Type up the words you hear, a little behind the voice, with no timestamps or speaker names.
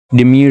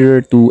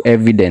demurrer to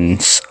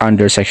evidence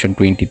under Section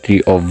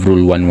 23 of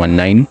Rule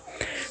 119.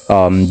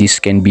 This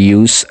can be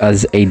used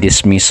as a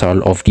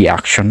dismissal of the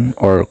action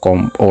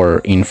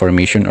or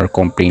information or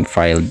complaint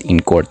filed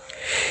in court,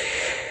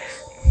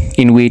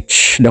 in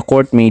which the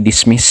court may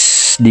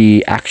dismiss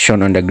the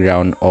action on the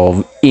ground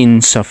of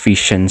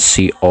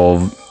insufficiency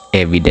of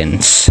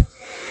evidence.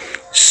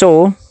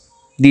 So,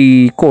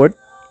 the court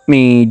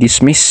may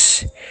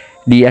dismiss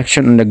the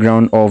action on the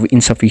ground of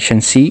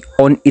insufficiency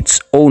on its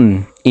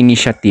own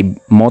initiative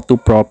motu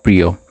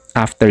proprio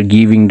after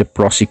giving the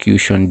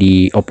prosecution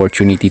the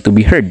opportunity to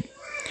be heard,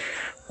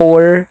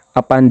 or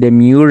upon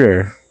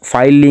demurrer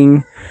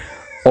filing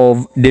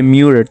of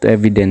demurrer to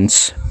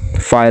evidence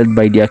filed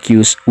by the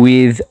accused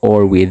with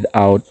or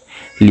without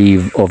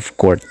leave of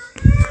court.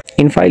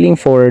 In filing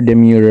for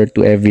demurrer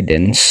to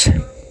evidence,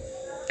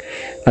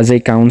 as a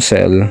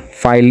counsel,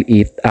 file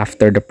it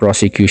after the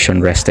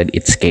prosecution rested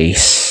its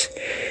case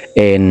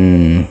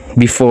and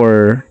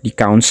before the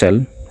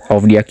counsel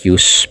of the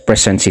accused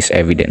presents his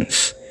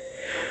evidence.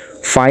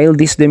 File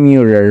this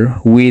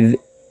demurrer with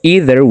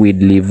either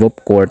with leave of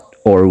court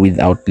or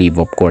without leave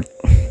of court.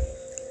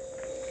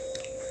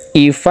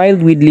 If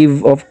filed with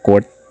leave of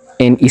court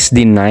and is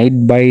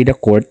denied by the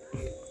court,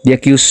 the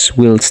accused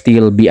will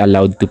still be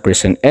allowed to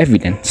present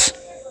evidence.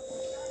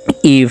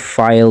 If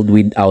filed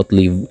without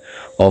leave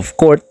of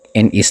court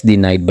and is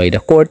denied by the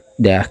court,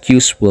 the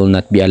accused will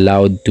not be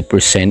allowed to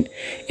present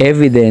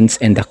evidence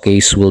and the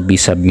case will be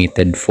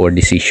submitted for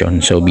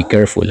decision. So be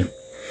careful.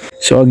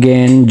 So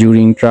again,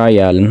 during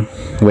trial,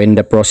 when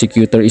the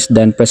prosecutor is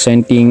done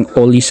presenting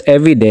all his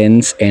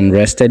evidence and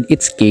rested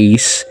its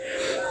case,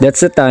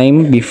 that's the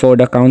time before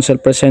the counsel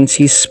presents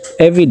his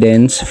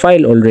evidence,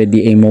 file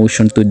already a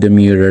motion to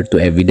demurrer to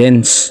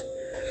evidence.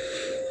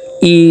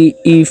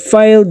 If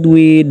filed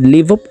with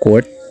leave of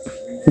court,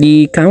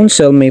 the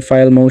counsel may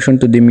file motion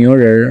to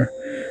demurrer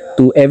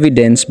to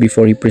evidence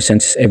before he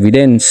presents his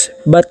evidence.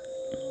 But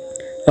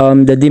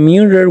the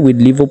demurrer with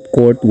leave of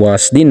court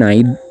was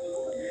denied.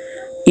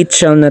 It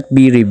shall not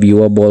be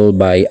reviewable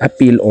by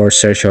appeal or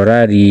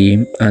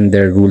certiorari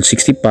under Rule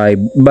 65,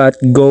 but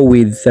go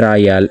with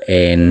trial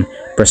and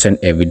present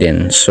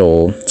evidence.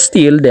 So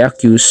still, the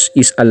accused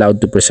is allowed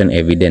to present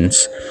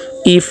evidence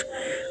if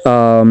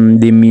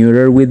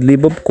demurrer with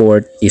leave of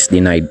court is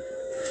denied.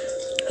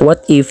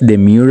 What if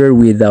demurrer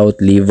without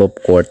leave of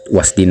court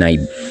was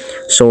denied?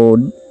 So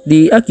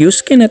the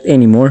accused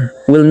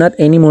will not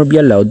anymore be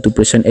allowed to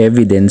present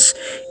evidence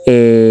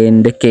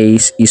and the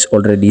case is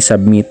already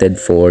submitted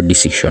for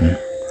decision.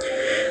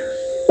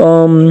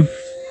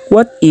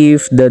 What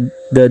if the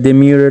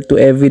demurrer to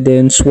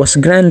evidence was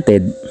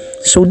granted?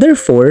 So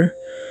therefore,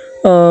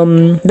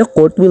 the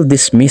court will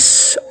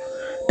dismiss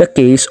the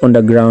case on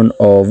the ground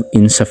of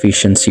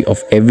insufficiency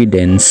of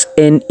evidence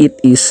and it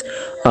is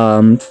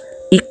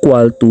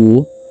equal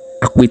to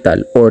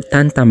acquittal or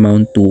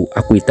tantamount to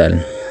acquittal.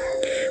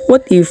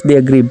 What if the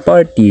aggrieved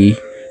party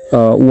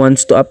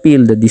wants to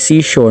appeal the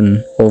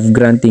decision of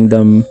granting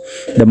them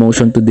the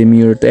motion to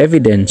demurrer to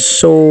evidence?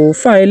 So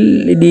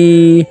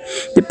the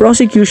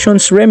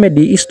prosecution's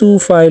remedy is to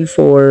file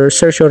for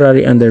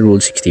certiorari under Rule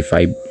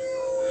 65.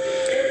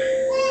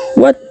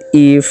 What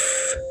if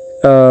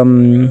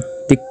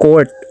the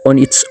court on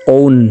its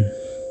own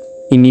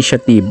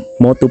initiative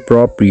motu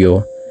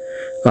proprio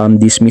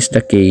dismiss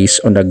the case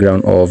on the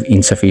ground of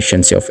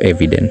insufficiency of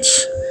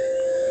evidence?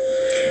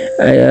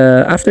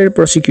 After the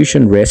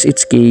prosecution rests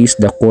its case,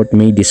 the court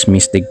may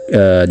dismiss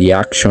the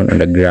action on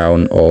the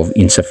ground of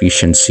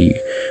insufficiency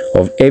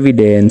of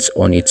evidence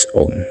on its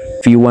own.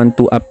 If you want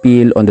to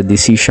appeal on the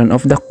decision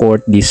of the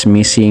court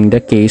dismissing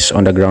the case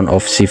on the ground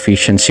of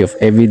sufficiency of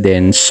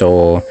evidence,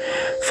 so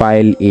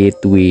file it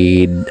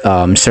with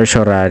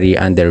certiorari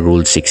under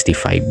Rule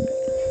 65.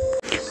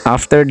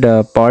 After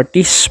the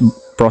parties,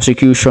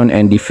 prosecution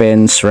and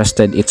defense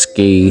rested its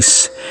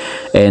case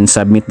and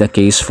submit the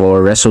case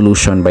for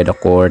resolution by the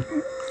court,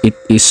 it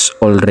is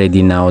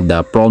already now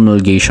the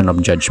promulgation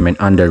of judgment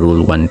under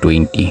Rule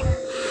 120.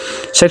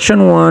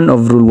 Section 1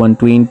 of Rule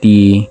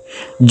 120,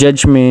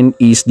 judgment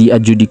is the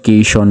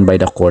adjudication by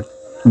the court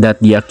that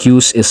the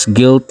accused is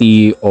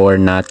guilty or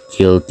not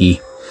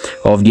guilty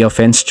of the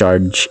offense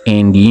charge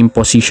and the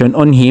imposition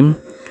on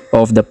him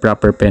of the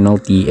proper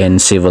penalty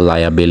and civil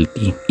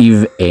liability,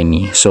 if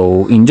any.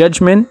 So in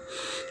judgment,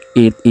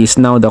 it is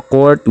now the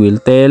court will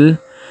tell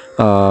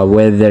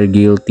whether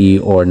guilty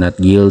or not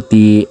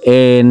guilty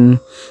and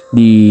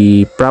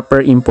the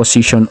proper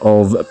imposition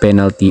of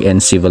penalty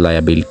and civil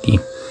liability.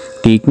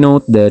 Take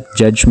note that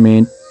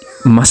judgment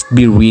must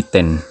be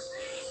written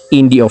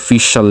in the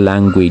official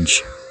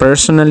language,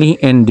 personally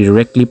and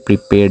directly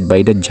prepared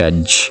by the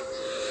judge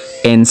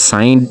and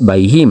signed by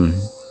him.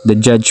 The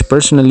judge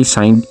personally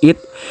signed it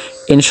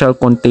and shall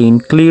contain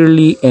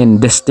clearly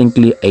and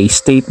distinctly a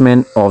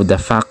statement of the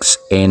facts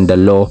and the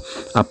law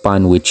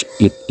upon which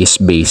it is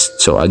based.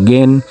 So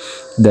again,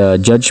 the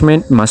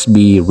judgment must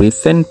be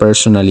written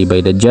personally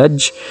by the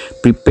judge,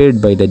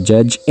 prepared by the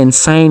judge, and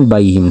signed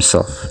by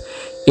himself.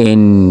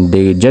 And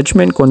the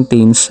judgment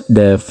contains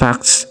the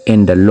facts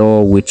and the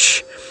law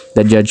which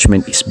the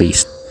judgment is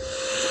based.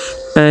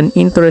 An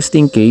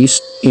interesting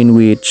case in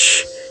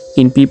which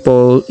in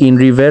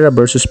Rivera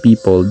versus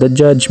People, the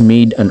judge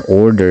made an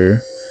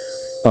order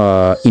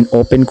in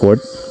open court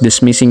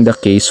dismissing the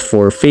case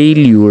for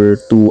failure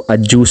to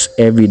adduce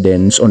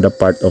evidence on the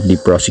part of the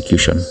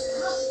prosecution.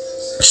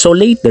 So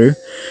later,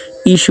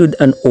 issued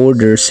an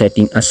order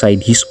setting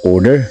aside his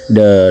order.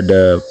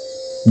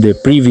 The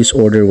previous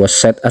order was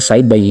set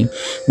aside by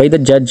the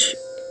judge,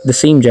 the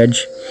same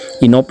judge,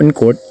 in open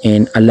court,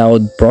 and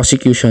allowed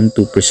prosecution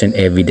to present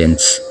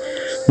evidence.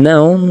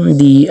 Now,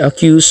 the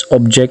accused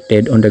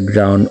objected on the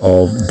ground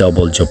of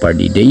double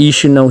jeopardy. The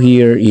issue now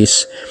here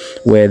is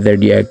whether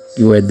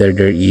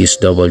there is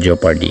double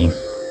jeopardy.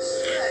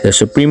 The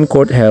Supreme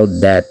Court ruled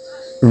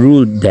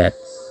that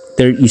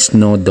there is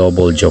no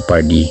double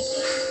jeopardy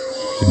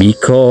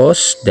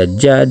because the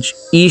judge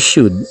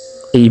issued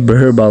a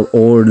verbal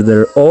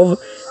order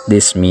of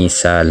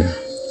dismissal,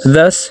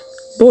 thus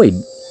void.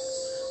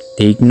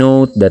 Take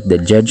note that the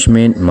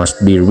judgment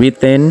must be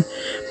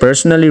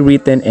personally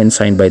written and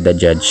signed by the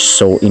judge.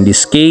 So in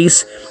this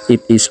case,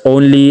 it is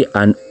only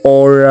an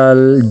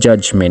oral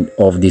judgment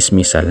of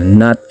dismissal,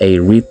 not a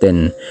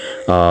written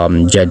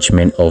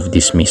judgment of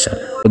dismissal.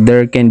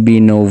 There can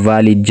be no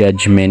valid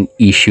judgment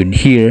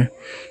issued here,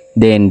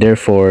 then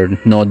therefore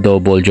no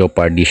double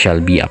jeopardy shall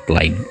be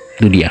applied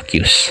to the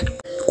accused.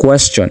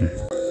 Question: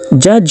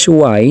 Judge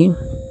Y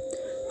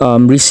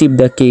received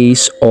the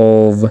case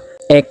of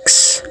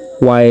X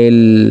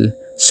while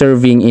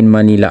serving in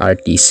Manila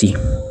RTC.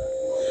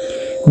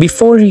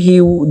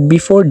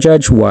 Before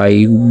Judge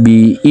Y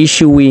be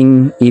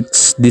issuing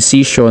its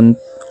decision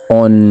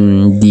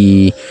on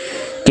the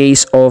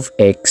case of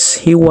X,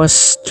 he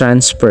was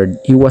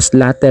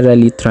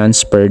laterally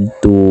transferred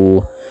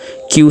to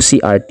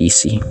QC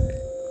RTC.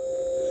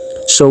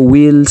 So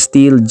will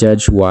still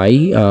Judge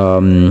Y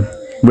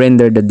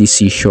render the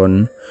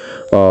decision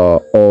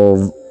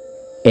of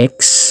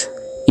X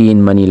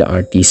in Manila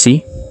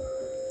RTC?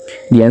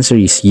 The answer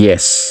is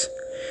yes.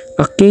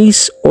 A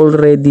case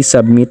already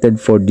submitted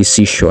for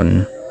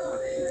decision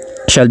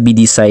shall be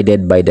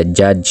decided by the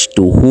judge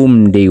to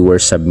whom they were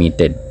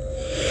submitted,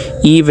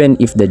 even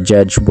if the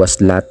judge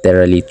was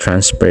laterally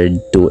transferred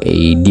to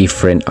a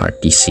different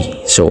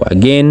RTC. So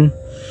again,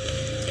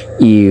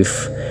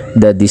 if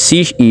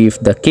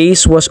the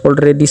case was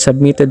already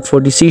submitted for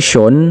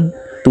decision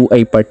to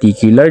a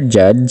particular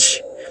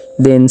judge,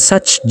 then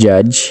such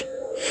judge,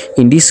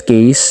 in this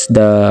case,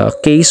 the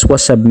case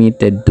was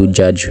submitted to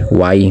Judge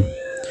Y.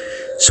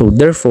 So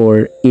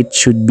therefore, it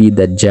should be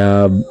the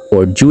job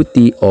or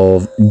duty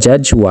of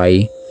Judge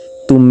Y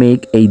to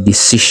make a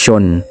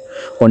decision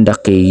on the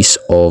case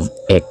of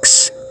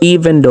X,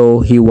 even though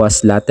he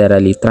was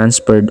laterally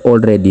transferred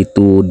already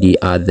to the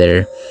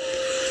other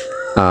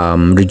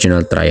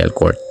regional trial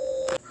court.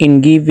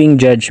 In giving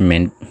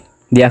judgment,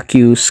 the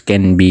accused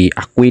can be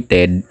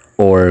acquitted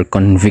or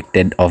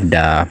convicted of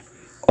the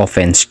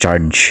offense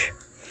charge.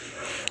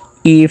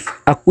 If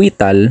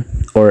acquittal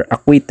or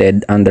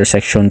acquitted under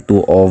Section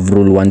 2 of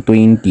Rule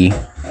 120,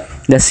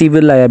 the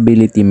civil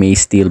liability may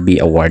still be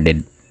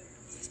awarded.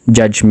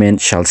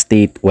 Judgment shall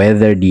state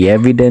whether the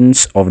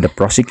evidence of the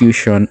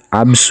prosecution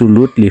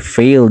absolutely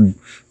failed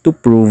to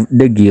prove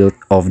the guilt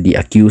of the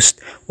accused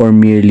or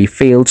merely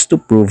fails to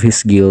prove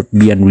his guilt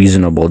beyond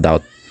reasonable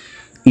doubt.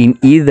 In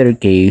either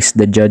case,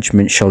 the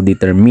judgment shall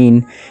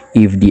determine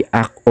if the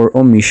act or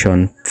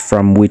omission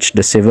from which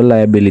the civil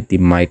liability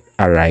might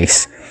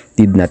arise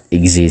did not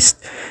exist.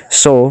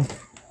 So,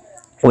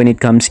 when it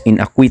comes in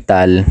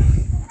acquittal,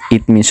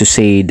 it means to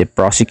say the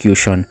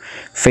prosecution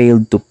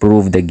failed to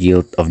prove the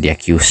guilt of the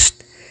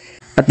accused.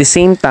 At the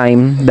same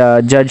time,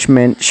 the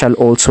judgment shall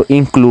also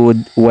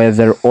include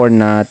whether or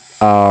not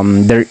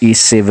there is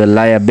civil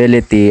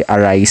liability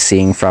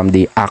arising from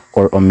the act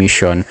or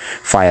omission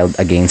filed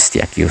against the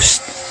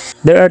accused.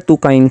 There are two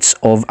kinds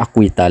of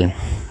acquittal.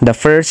 The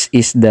first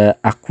is the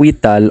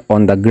acquittal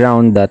on the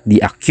ground that the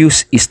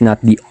accused is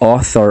not the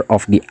author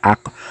of the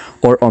act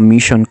or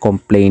omission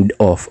complained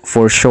of.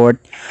 For short,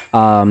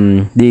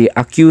 the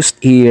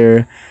accused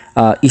here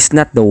is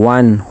not the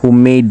one who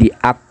made the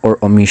act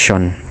or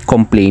omission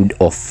complained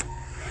of.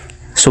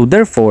 So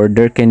therefore,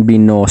 there can be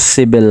no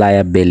civil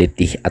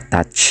liability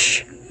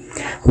attached.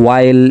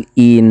 While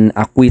in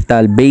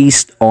acquittal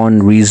based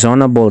on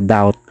reasonable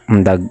doubt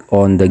on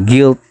the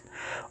guilt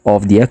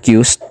of the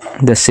accused,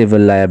 the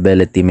civil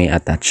liability may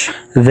attach.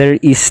 There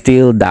is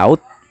still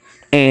doubt,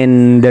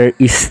 and there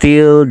is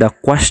still the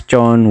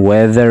question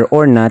whether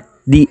or not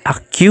the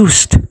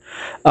accused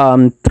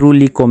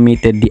truly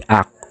committed the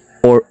act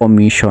or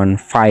omission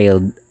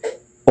filed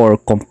or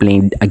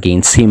complained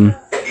against him,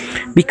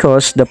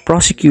 because the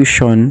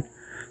prosecution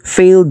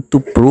failed to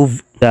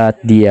prove that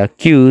the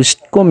accused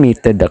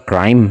committed the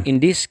crime. In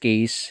this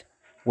case,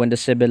 when the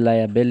civil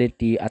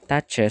liability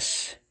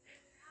attaches,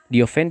 the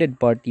offended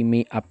party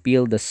may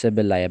appeal the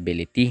civil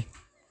liability.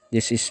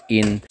 This is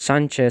in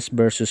Sanchez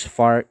versus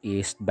Far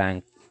East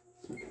Bank.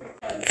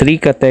 Three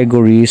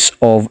categories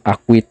of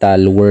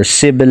acquittal where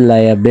civil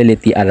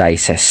liability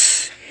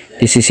arises.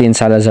 This is in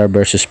Salazar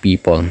versus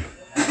People.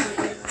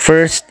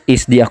 First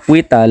is the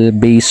acquittal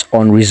based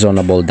on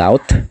reasonable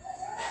doubt.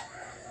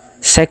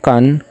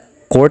 Second,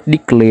 court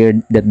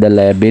declared that the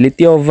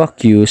liability of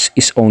accused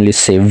is only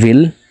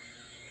civil.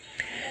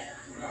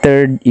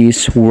 Third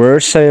is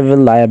where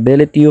civil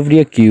liability of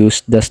the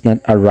accused does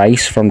not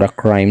arise from the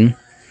crime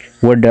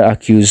where the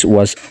accused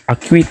was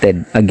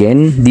acquitted.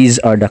 Again, these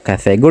are the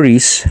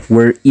categories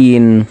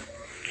wherein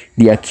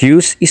the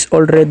accused is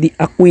already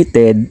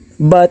acquitted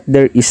but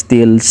there is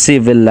still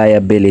civil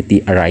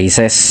liability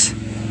arises.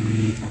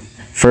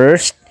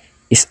 First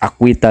is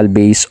acquittal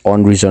based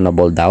on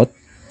reasonable doubt.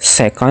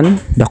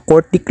 Second, the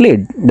court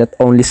declared that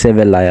only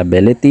civil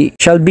liability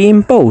shall be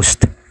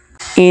imposed.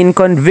 In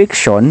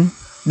conviction,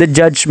 the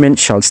judgment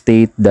shall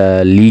state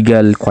the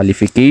legal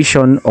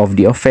qualification of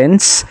the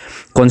offense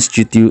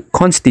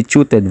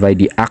constituted by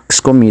the acts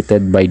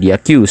committed by the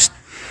accused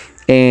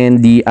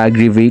and the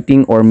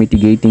aggravating or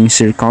mitigating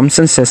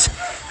circumstances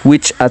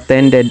which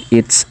attended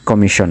its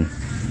commission.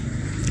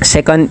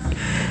 Second,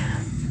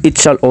 it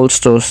shall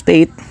also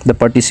state the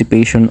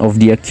participation of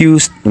the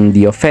accused in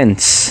the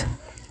offense,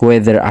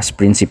 whether as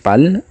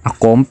principal,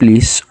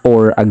 accomplice,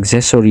 or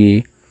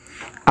accessory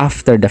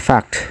after the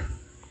fact.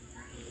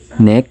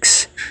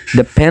 Next,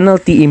 the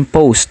penalty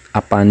imposed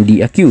upon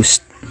the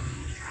accused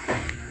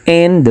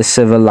and the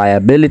civil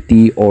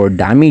liability or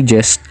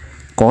damages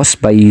caused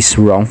by his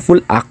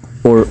wrongful act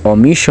or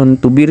omission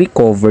to be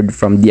recovered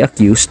from the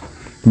accused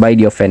by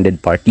the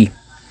offended party,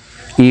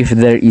 if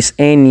there is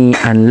any,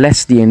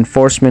 unless the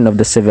enforcement of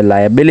the civil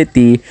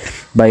liability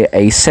by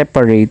a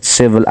separate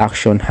civil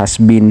action has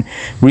been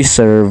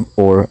reserved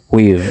or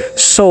waived.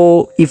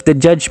 So, if the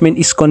judgment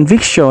is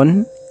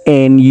conviction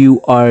and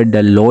you are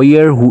the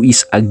lawyer who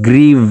is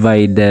aggrieved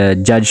by the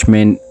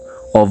judgment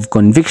of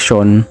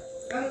conviction,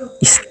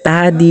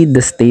 study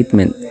the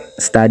statement,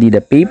 study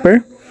the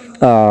paper,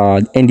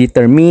 and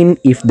determine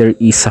if there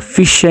is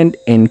sufficient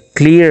and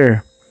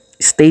clear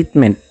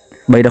statement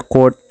by the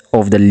court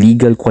of the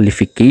legal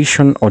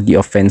qualification or the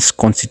offense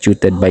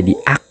constituted by the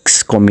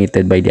acts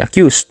committed by the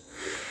accused,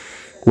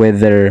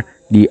 whether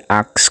the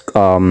acts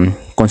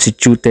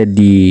constituted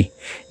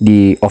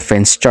the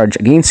offense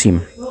charged against him,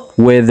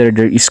 whether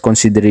there is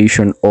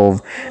consideration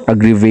of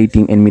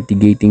aggravating and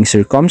mitigating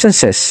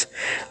circumstances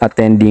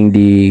attending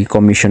the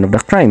commission of the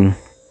crime,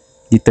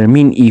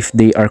 determine if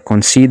they are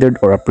considered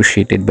or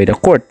appreciated by the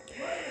court,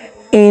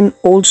 and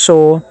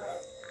also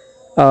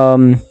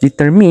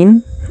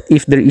determine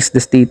if there is the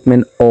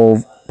statement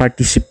of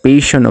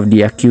participation of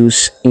the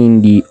accused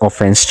in the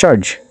offense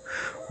charge,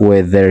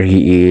 whether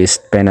he is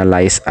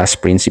penalized as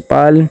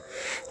principal,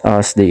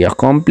 as the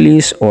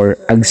accomplice, or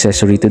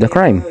accessory to the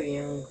crime,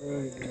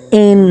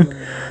 and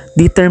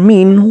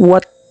determine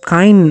what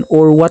kind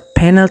or what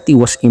penalty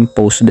was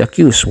imposed to the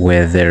accused,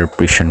 whether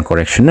prison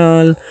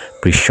correctional,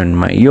 prison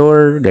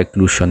major,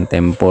 reclusion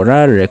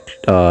temporal,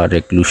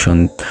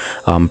 reclusion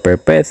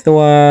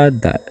perpetua,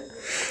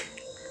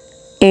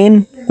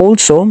 and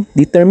also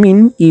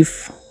determine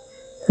if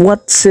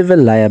what civil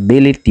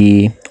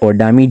liability or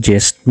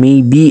damages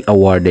may be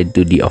awarded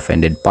to the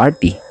offended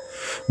party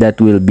that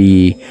will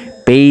be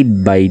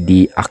paid by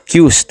the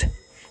accused.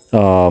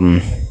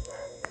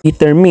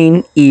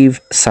 Determine if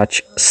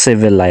such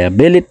civil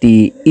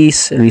liability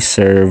is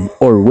reserved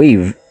or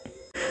waived.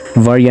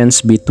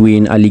 Variance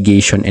between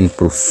allegation and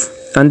proof.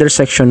 Under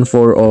Section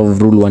 4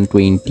 of Rule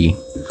 120,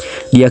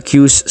 the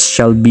accused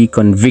shall be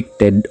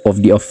convicted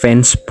of the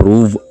offense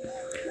proved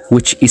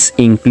which is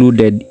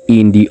included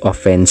in the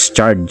offense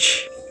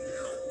charge,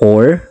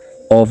 or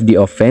of the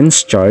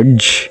offense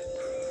charge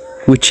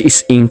which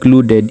is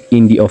included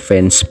in the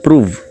offense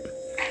proved.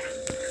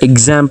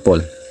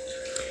 Example,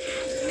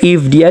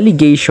 if the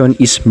allegation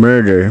is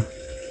murder,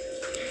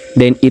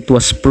 then it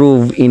was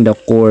proved in the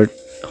court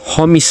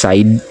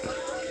homicide,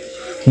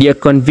 the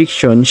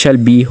conviction shall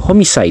be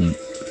homicide.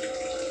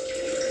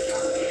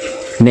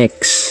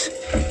 Next,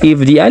 if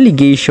the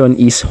allegation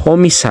is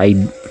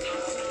homicide,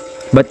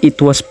 but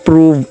it was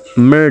proved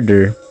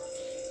murder,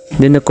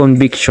 then the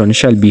conviction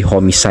shall be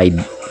homicide.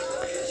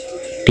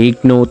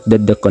 Take note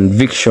that the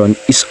conviction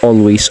is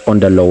always on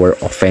the lower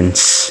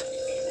offense.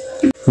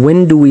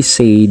 When do we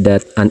say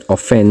that an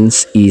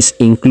offense is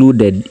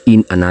included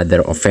in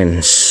another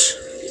offense?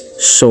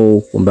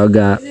 So,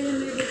 kumbaga,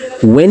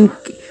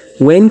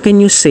 when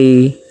can you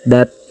say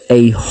that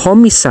a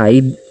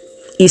homicide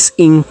is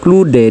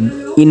included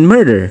in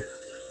murder?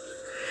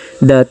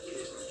 That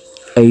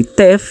a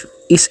theft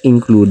is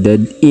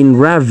included in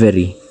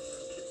robbery.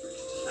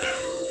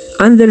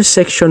 Under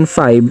Section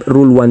 5,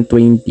 Rule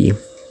 120,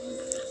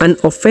 an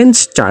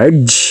offense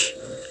charge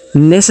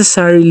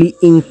necessarily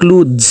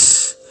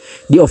includes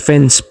the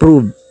offense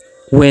proved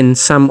when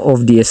some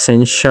of the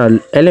essential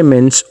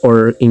elements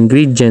or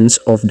ingredients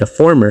of the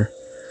former,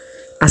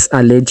 as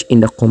alleged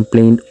in the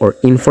complaint or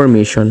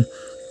information,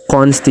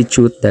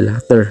 constitute the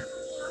latter.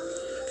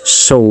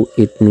 So,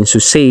 it means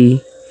to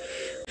say,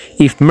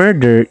 if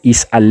murder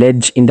is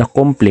alleged in the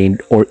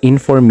complaint or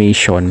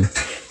information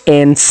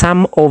and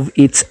some of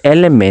its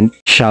elements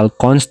shall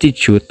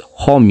constitute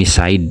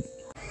homicide.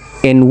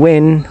 And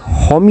when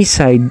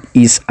homicide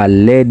is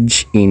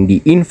alleged in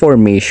the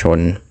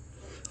information,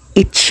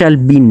 it shall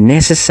be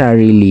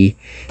necessarily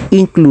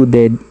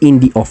included in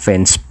the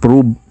offense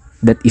proved,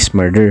 that is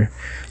murder.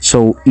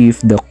 So if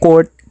the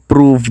court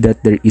proved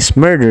that there is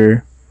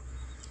murder,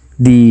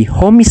 the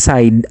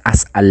homicide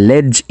as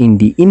alleged in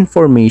the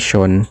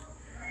information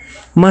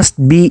must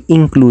be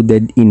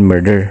included in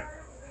murder,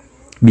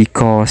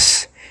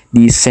 because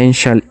the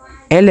essential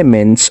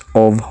elements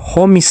of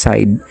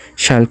homicide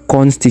shall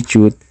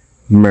constitute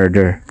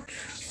murder.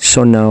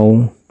 So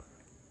now,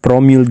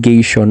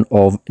 promulgation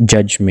of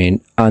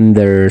judgment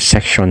under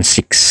Section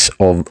 6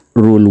 of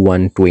Rule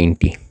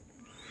 120.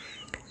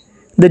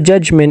 The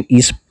judgment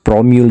is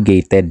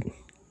promulgated.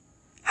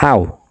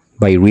 How?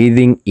 By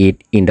reading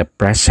it in the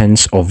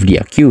presence of the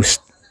accused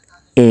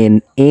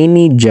and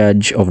any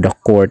judge of the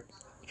court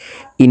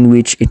in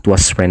which it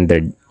was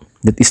rendered.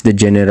 That is the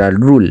general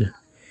rule.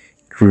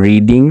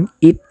 Reading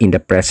it in the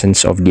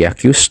presence of the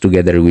accused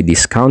together with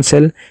his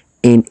counsel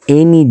and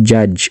any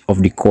judge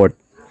of the court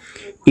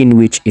in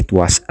which it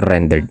was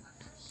rendered.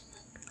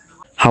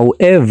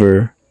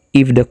 However,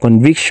 if the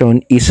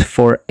conviction is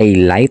for a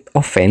light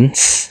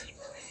offense,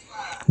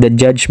 the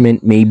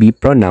judgment may be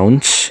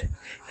pronounced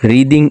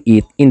reading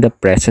it in the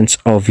presence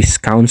of his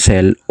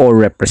counsel or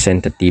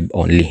representative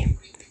only.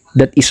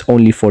 That is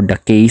only for the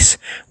case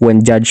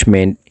when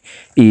judgment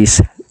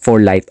is for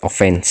light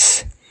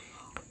offense,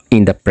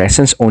 in the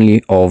presence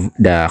only of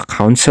the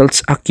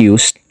counsel's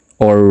accused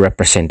or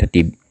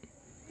representative.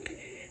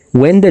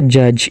 When the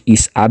judge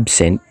is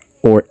absent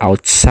or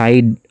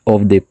outside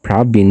of the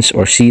province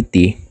or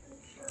city,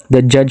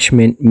 the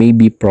judgment may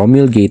be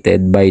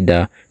promulgated by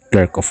the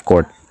clerk of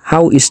court.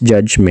 How is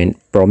judgment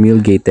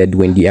promulgated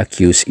when the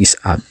accused is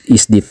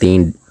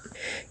detained?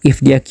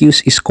 If the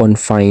accused is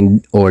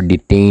confined or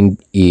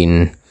detained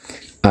in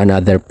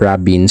another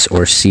province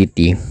or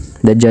city,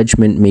 the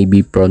judgment may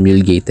be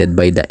promulgated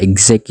by the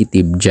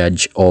executive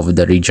judge of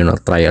the regional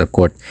trial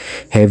court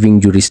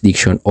having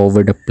jurisdiction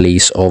over the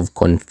place of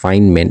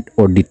confinement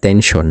or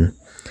detention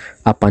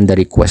upon the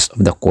request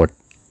of the court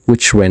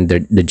which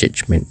rendered the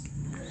judgment.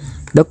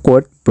 The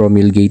court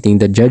promulgating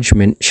the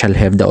judgment shall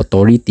have the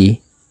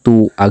authority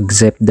to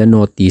accept the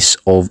notice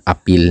of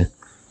appeal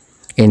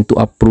and to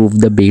approve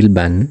the bail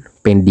ban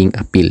pending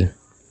appeal,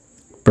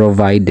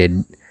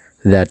 provided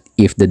that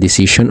if the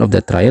decision of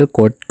the trial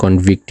court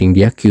convicting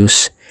the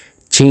accused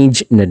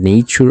change the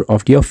nature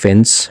of the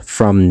offense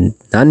from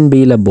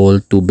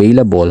non-bailable to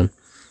bailable,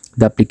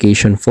 the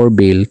application for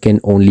bail can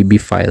only be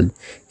filed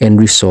and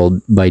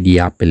resolved by the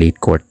appellate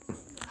court.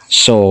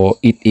 So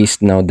it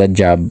is now the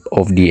job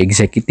of the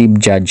executive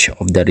judge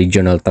of the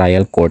regional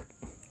trial court,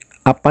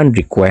 upon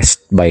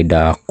request by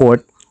the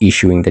court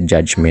issuing the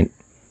judgment,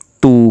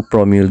 to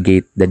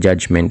promulgate the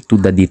judgment to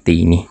the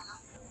detainee.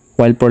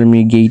 While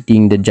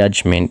promulgating the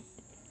judgment,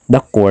 the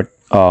court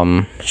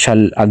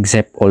shall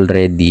accept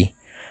already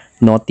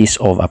notice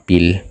of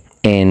appeal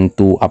and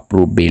to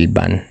approve bail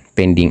ban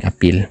pending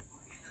appeal.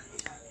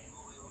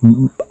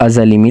 As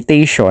a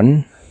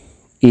limitation,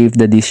 if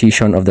the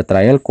decision of the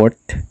trial court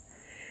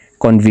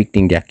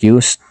convicting the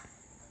accused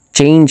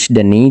change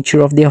the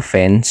nature of the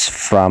offense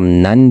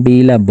from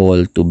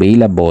non-bailable to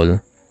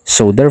bailable,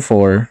 so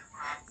therefore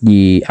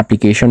the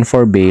application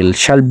for bail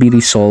shall be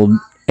resolved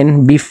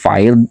and be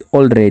filed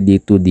already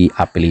to the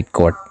appellate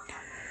court.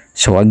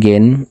 So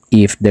again,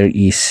 if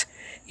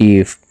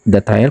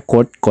the trial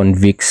court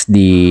convicts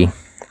the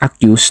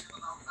accused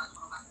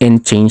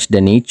and change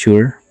the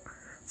nature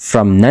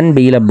from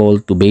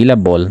non-bailable to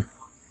bailable,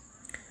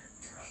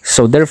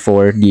 so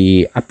therefore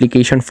the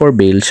application for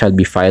bail shall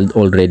be filed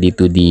already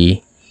to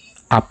the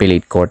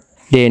appellate court.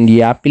 Then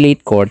the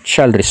appellate court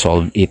shall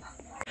resolve it.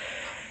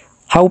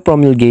 How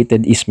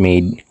promulgated is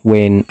made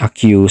when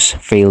accused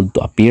failed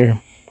to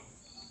appear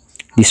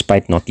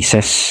despite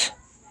notices.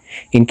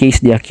 In case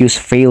the accused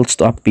fails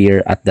to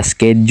appear at the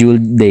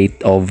scheduled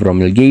date of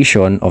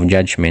promulgation of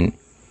judgment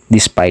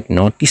despite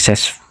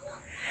notices,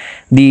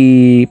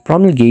 the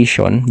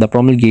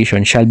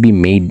promulgation shall be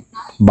made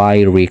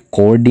by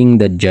recording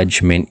the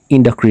judgment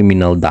in the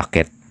criminal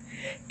docket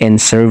and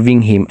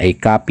serving him a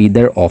copy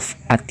thereof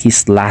at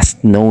his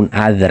last known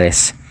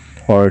address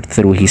or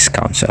through his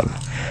counsel.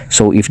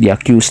 So if the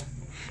accused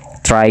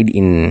tried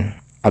in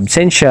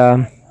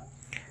absentia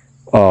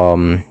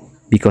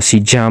because he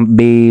jumped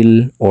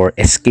bail or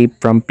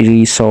escaped from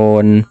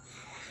prison,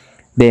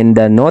 then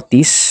the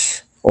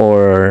notice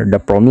or the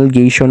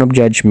promulgation of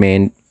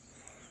judgment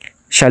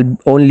shall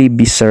only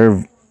be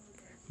served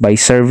by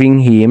serving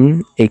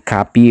him a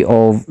copy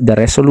of the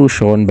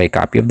resolution, by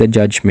copy of the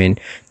judgment,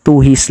 to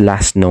his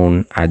last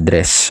known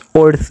address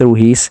or through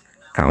his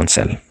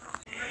counsel.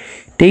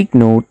 Take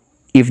note,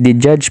 if the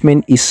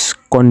judgment is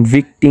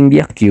convicting the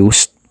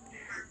accused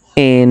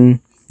and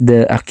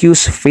the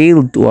accused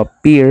failed to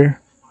appear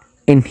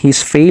and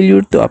his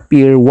failure to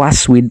appear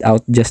was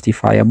without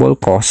justifiable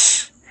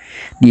cause,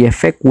 the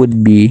effect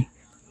would be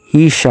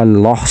he shall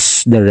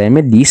lose the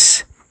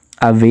remedies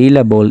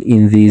available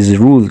in these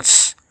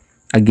rules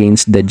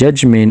against the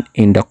judgment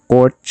and the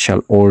court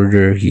shall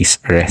order his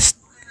arrest.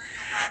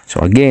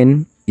 So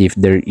again, if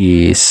there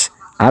is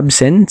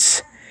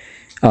absence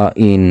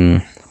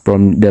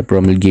from the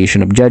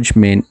promulgation of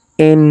judgment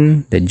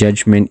and the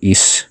judgment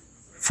is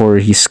for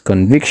his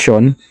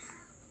conviction,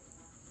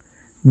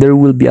 there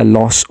will be a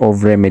loss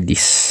of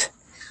remedies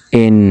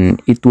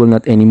and it will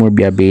not anymore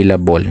be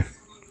available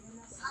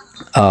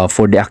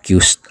for the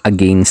accused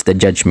against the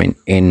judgment,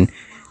 and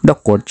the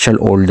court shall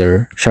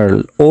order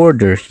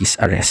his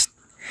arrest.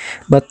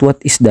 But what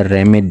is the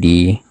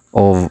remedy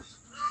of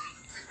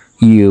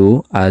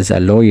you as a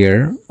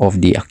lawyer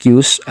of the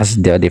accused, as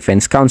the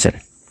defense counsel?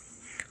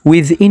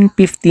 Within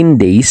 15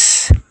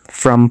 days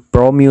from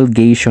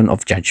promulgation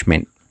of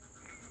judgment.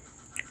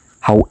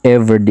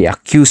 However, the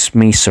accused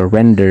may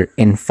surrender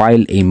and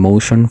file a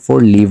motion for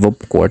leave of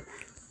court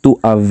to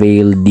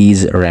avail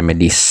these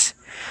remedies.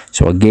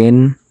 So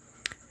again,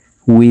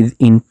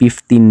 within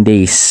 15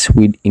 days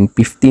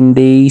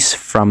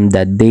from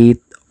the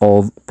date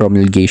of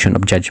promulgation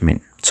of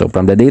judgment. So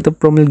from the date of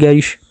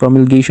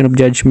promulgation of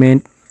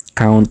judgment,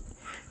 count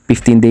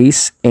 15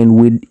 days, and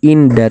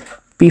within that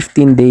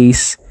 15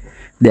 days,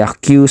 the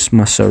accused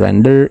must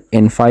surrender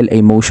and file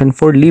a motion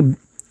for leave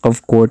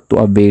of court to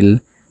avail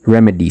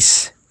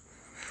remedies.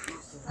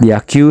 The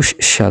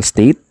accused shall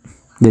state,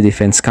 the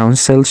defense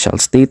counsel shall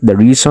state the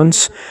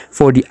reasons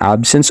for the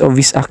absence of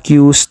his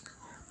accused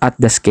at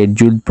the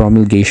scheduled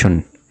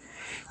promulgation.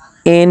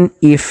 And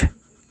if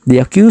the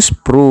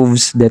accused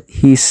proves that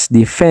his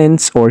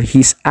defense or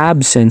his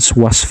absence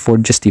was for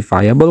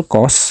justifiable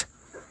cause,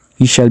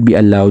 he shall be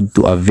allowed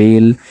to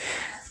avail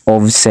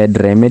of said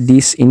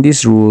remedies in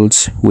these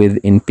rules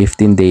within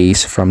 15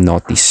 days from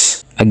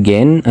notice.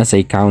 Again, as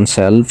a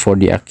counsel for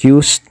the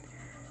accused,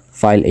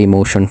 file a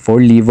motion for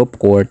leave of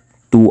court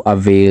to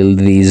avail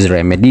these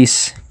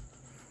remedies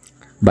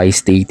by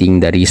stating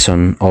the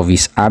reason of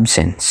his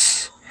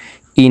absence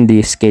in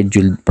the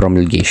scheduled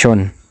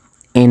promulgation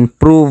and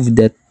prove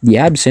that the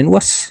absence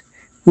was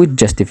with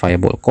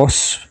justifiable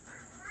cause.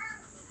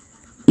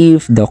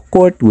 If the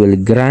court will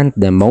grant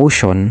the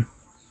motion,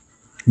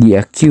 the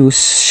accused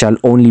shall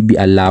only be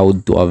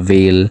allowed to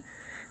avail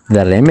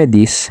the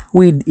remedies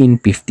within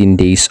 15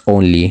 days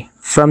only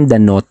from the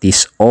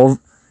notice of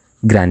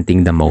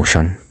granting the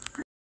motion.